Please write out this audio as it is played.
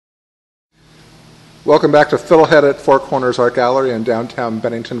Welcome back to Fiddlehead at Four Corners Art Gallery in downtown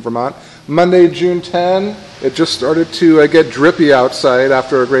Bennington, Vermont. Monday, June 10. It just started to get drippy outside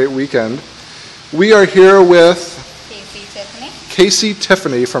after a great weekend. We are here with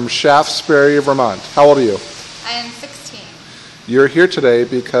Tiffany from Shaftsbury, Vermont. How old are you? I am 16. You're here today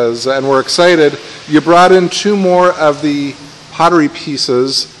because, and we're excited, you brought in two more of the pottery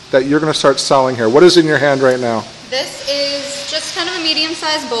pieces that you're going to start selling here. What is in your hand right now? This is just kind of a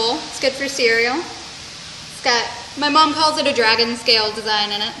medium-sized bowl. It's good for cereal. It's got, my mom calls it a dragon scale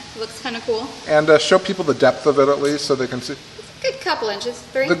design in it. It looks kind of cool. And show people the depth of it at least so they can see. It's a good couple inches,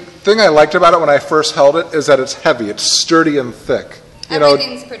 3. The thing I liked about it when I first held it is that it's heavy. It's sturdy and thick.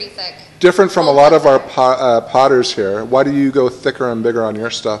 Everything's pretty thick. Different from a lot of our potters here. Why do you go thicker and bigger on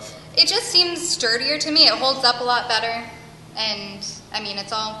your stuff? It just seems sturdier to me. It holds up a lot better. And, I mean,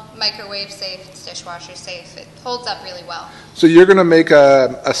 it's all microwave safe, it's dishwasher safe. It holds up really well. So you're going to make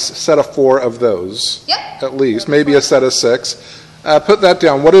a set of 4 of those? Yep. At least, maybe a set of 6. Put that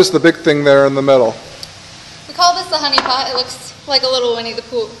down. What is the big thing there in the middle? We call this the honey pot. It looks like a little Winnie the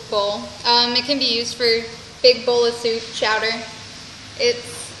Pooh bowl. It can be used for big bowl of soup, chowder.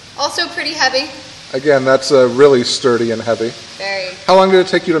 It's also pretty heavy. Again, that's really sturdy and heavy. Very. How long did it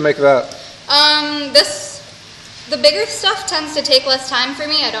take you to make that? The bigger stuff tends to take less time for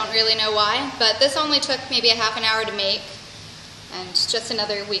me. I don't really know why, but this only took maybe a half an hour to make and just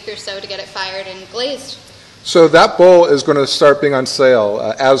another week or so to get it fired and glazed. So that bowl is going to start being on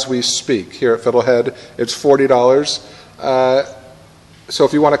sale as we speak here at Fiddlehead. It's $40. So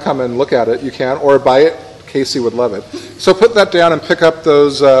if you want to come and look at it, you can, or buy it. Casey would love it. So put that down and pick up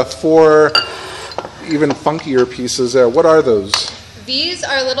those 4 even funkier pieces there. What are those? These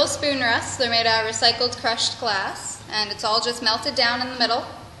are little spoon rests. They're made out of recycled crushed glass, and it's all just melted down in the middle.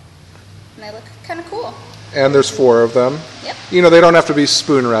 And they look kind of cool. And there's 4 of them. Yep. You know, they don't have to be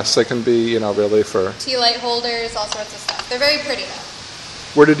spoon rests. They can be, you know, really for tea light holders, all sorts of stuff. They're very pretty,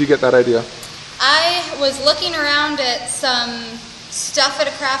 though. Where did you get that idea? I was looking around at some stuff at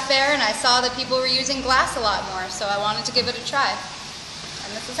a craft fair, and I saw that people were using glass a lot more, so I wanted to give it a try.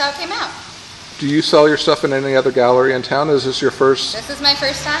 And this is how it came out. Do you sell your stuff in any other gallery in town? Is this your first? This is my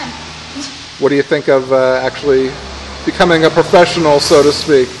first time. What do you think of actually becoming a professional, so to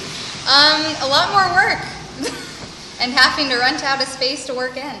speak? A lot more work and having to rent out a space to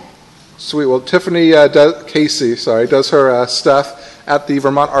work in. Sweet. Well, Tiffany, Casey, does her stuff at the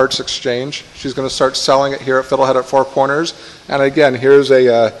Vermont Arts Exchange. She's going to start selling it here at Fiddlehead at Four Corners. And again, here's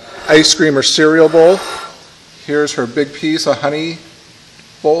a ice cream or cereal bowl. Here's her big piece, a honey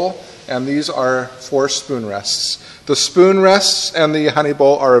bowl. And these are 4 spoon rests. The spoon rests and the honey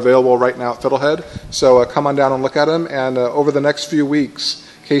bowl are available right now at Fiddlehead. So come on down and look at them. And over the next few weeks,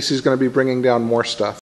 Casey's going to be bringing down more stuff.